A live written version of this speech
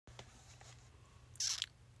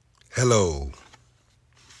Hello,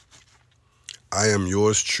 I am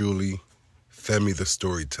yours truly, Femi the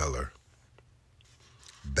Storyteller,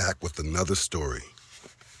 back with another story.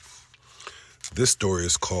 This story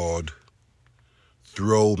is called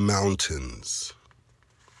Throw Mountains,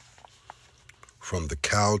 from the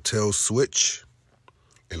Cowtail Switch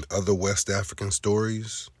and Other West African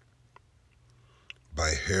Stories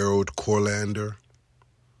by Harold Corlander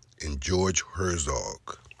and George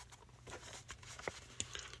Herzog.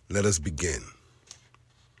 Let us begin.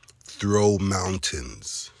 Throw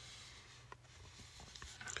Mountains.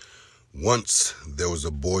 Once there was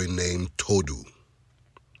a boy named Todu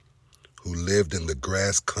who lived in the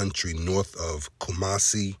grass country north of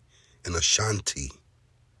Kumasi in Ashanti.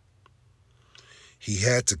 He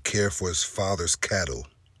had to care for his father's cattle,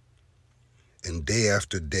 and day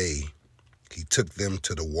after day he took them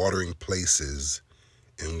to the watering places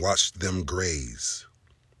and watched them graze.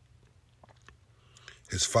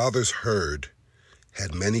 His father's herd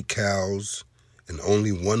had many cows and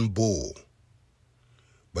only one bull,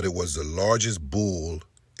 but it was the largest bull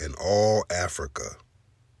in all Africa.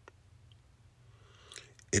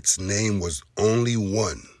 Its name was Only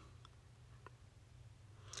One.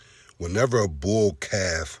 Whenever a bull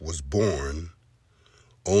calf was born,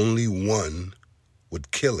 Only One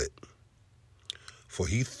would kill it, for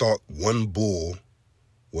he thought one bull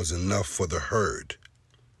was enough for the herd.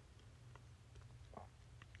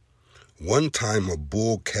 One time a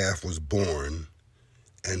bull calf was born,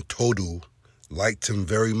 and Todu liked him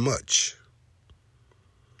very much.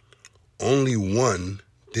 Only One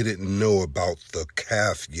didn't know about the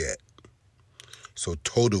calf yet, so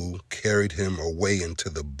Todu carried him away into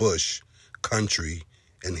the bush country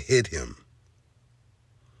and hid him.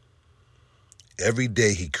 Every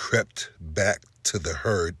day he crept back to the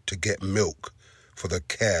herd to get milk for the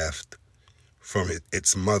calf from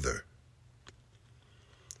its mother.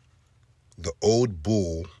 The old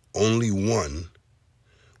bull, Only One,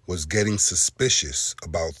 was getting suspicious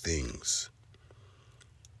about things.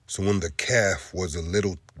 So when the calf was a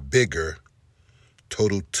little bigger,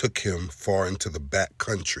 Todu took him far into the back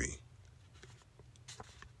country.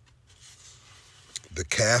 The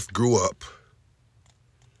calf grew up.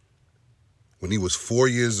 When he was 4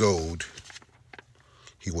 years old,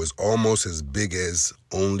 he was almost as big as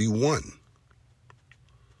Only One.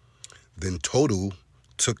 Then Todu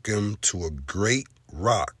took him to a great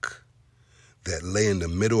rock that lay in the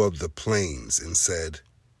middle of the plains and said,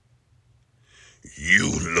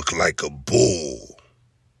 "You look like a bull,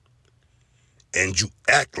 and you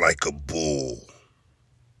act like a bull,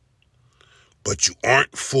 but you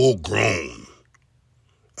aren't full grown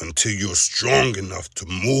until you're strong enough to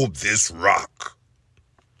move this rock."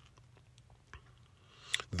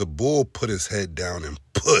 The bull put his head down and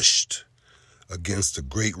pushed against the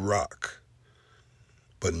great rock,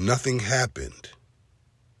 but nothing happened.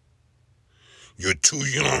 "You're too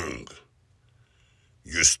young.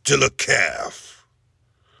 You're still a calf,"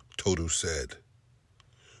 Todu said.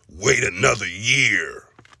 "Wait another year."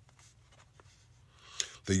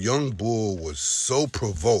 The young bull was so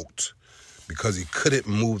provoked because he couldn't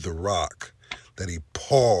move the rock that he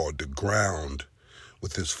pawed the ground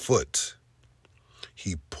with his foot.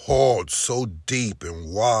 He pawed so deep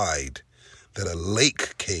and wide that a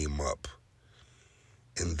lake came up,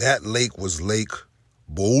 and that lake was Lake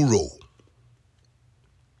Bouro.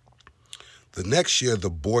 The next year, the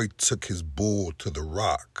boy took his bull to the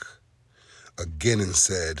rock again and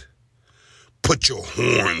said, "Put your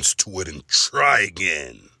horns to it and try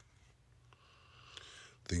again."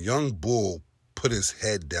 The young bull put his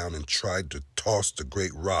head down and tried to toss the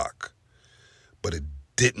great rock, but it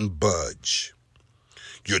didn't budge.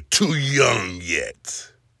 "You're too young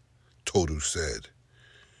yet," Todu said.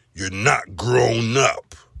 "You're not grown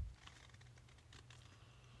up."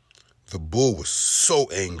 The bull was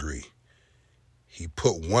so angry, he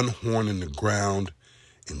put one horn in the ground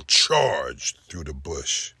and charged through the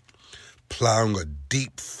bush, plowing a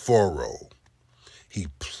deep furrow. He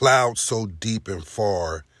plowed so deep and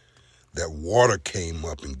far that water came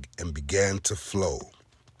up and began to flow.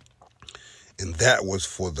 And that was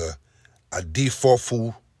for the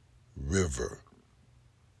Adifofu River.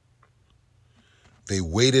 They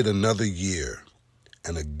waited another year,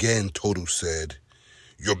 and again Todu said,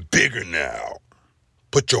 "You're bigger now.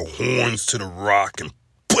 Put your horns to the rock and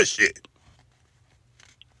push it."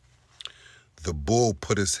 The bull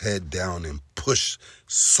put his head down and pushed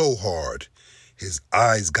so hard, his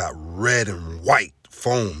eyes got red and white.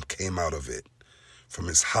 Foam came out of it from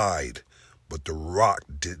his hide, but the rock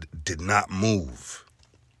did not move.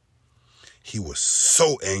 He was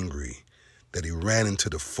so angry that he ran into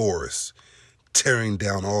the forest, tearing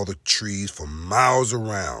down all the trees for miles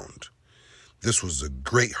around. This was a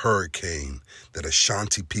great hurricane that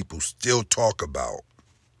Ashanti people still talk about.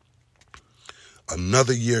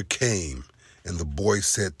 Another year came, and the boy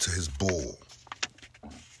said to his bull,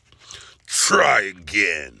 "Try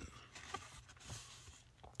again."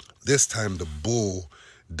 This time the bull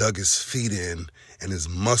dug his feet in, and his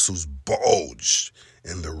muscles bulged,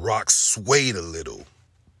 and the rocks swayed a little.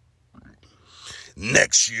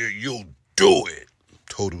 "Next year you'll do it,"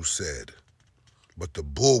 Todu said. But the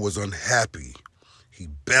bull was unhappy. He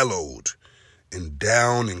bellowed, and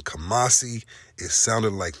down in Kumasi it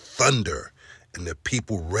sounded like thunder, and the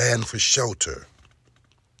people ran for shelter.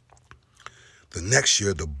 The next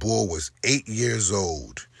year the bull was 8 years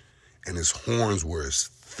old, and his horns were as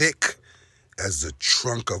thick as the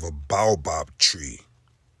trunk of a baobab tree.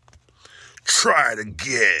 "Try it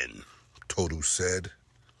again," Todu said.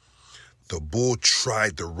 The bull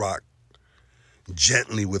tried the rock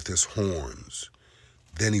gently with his horns.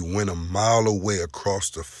 Then he went a mile away across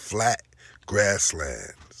the flat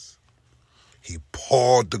grasslands. He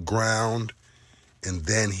pawed the ground, and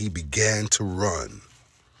then he began to run.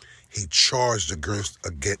 He charged across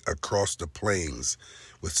the plains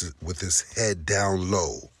with his head down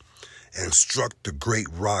low and struck the great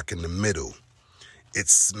rock in the middle. It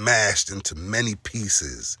smashed into many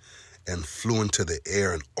pieces and flew into the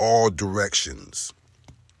air in all directions.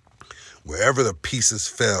 Wherever the pieces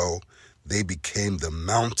fell, they became the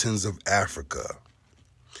mountains of Africa.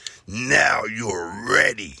 "Now you're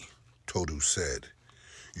ready," Todu said.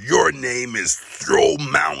 "Your name is Throw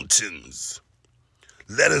Mountains.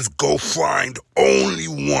 Let us go find only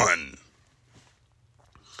one."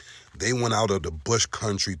 They went out of the bush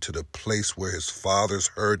country to the place where his father's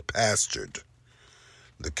herd pastured.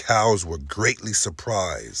 The cows were greatly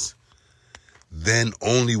surprised. Then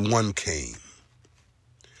only one came.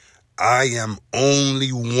 "I am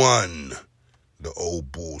only one," the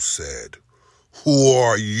old bull said. "Who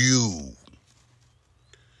are you?"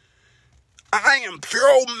 "I am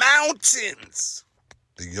Throw Mountains,"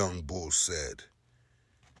 the young bull said.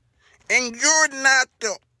 "And you're not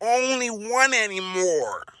the only one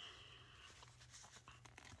anymore."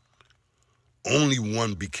 Only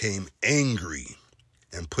one became angry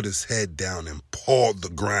and put his head down and pawed the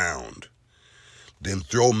ground. Then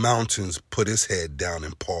Throw Mountains put his head down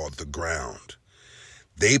and pawed the ground.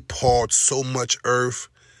 They pawed so much earth,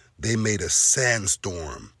 they made a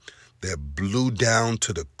sandstorm that blew down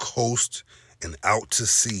to the coast and out to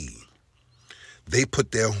sea. They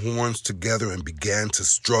put their horns together and began to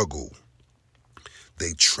struggle.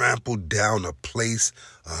 They trampled down a place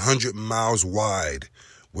 100 miles wide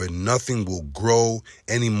where nothing will grow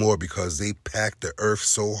anymore because they packed the earth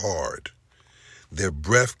so hard. Their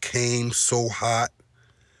breath came so hot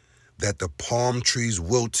that the palm trees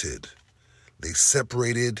wilted. They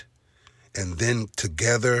separated and then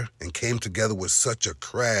came together with such a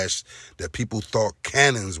crash that people thought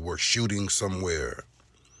cannons were shooting somewhere.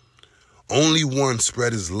 Only one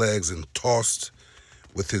spread his legs and tossed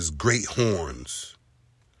with his great horns,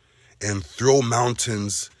 and Throw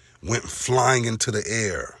Mountains went flying into the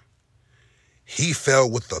air. He fell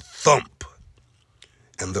with a thump,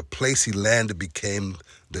 and the place he landed became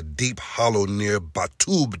the deep hollow near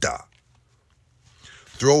Batubda.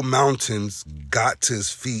 Throw Mountains got to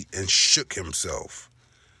his feet and shook himself.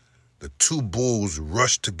 The two bulls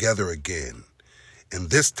rushed together again,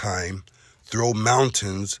 and this time Throw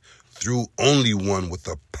Mountains threw only one with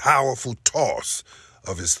a powerful toss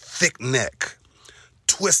of his thick neck.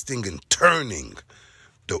 Twisting and turning,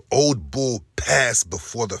 the old bull passed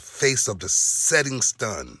before the face of the setting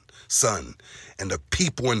sun, and the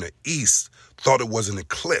people in the east thought it was an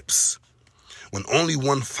eclipse. When only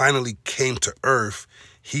one finally came to earth,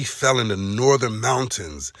 he fell in the northern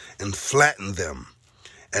mountains and flattened them.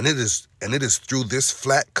 And it is through this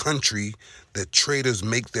flat country that traders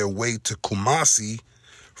make their way to Kumasi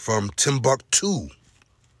from Timbuktu.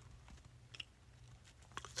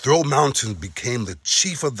 Throw Mountains became the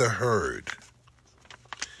chief of the herd,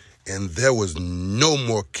 and there was no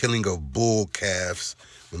more killing of bull calves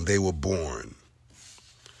when they were born.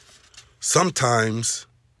 Sometimes,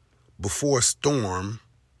 before a storm,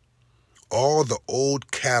 all the old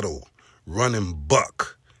cattle run and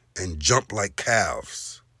buck and jump like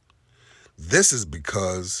calves. This is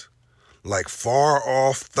because, like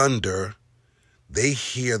far-off thunder, they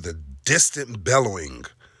hear the distant bellowing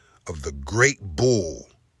of the great bull,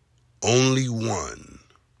 only one.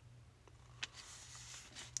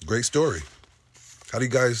 Great story. How do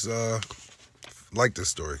you guys like this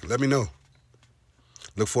story? Let me know.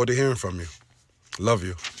 Look forward to hearing from you. Love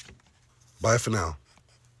you. Bye for now.